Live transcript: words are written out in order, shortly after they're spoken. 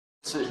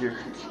Sit here.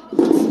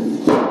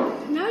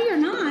 No, you're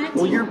not.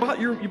 Well, you're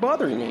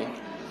bothering me.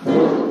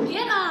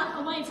 Get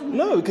away from me.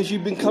 No, because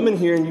you've been coming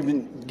here and you've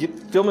been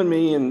filming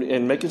me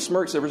and making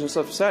smirks ever since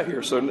I've sat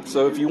here. So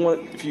if you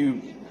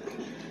Can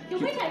we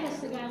take this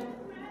to go?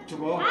 To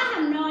go? I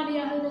have no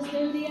idea who this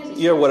dude is.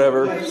 Yeah,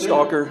 whatever.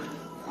 Stalker.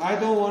 I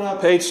don't want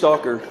to. Paid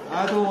stalker.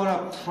 I don't want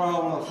a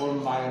problem for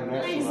my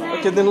restaurant. Exactly.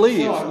 Okay, then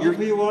leave. So if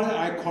you want it,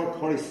 I call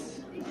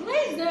police.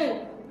 Please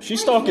do.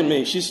 She's stalking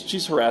me.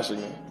 She's harassing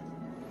me.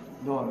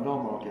 No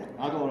more. Okay,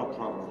 I don't want a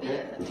problem.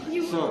 Okay.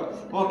 You- So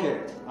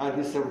okay, I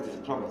resolve this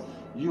problem.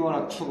 You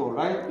want to go,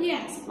 right?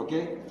 Yes.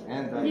 Okay,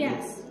 and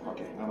Yes.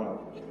 Okay, I want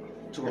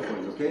to go for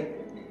it. Okay.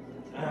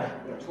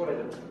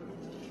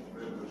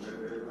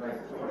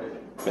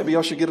 Maybe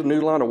y'all should get a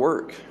new line of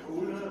work.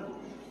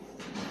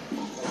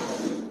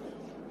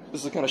 This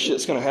is the kind of shit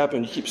that's gonna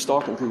happen. You keep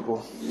stalking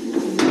people.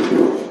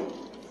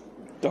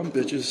 Dumb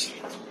bitches.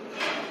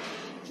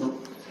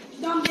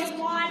 Don't get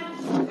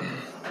one.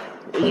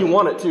 You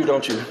want it too,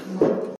 don't you?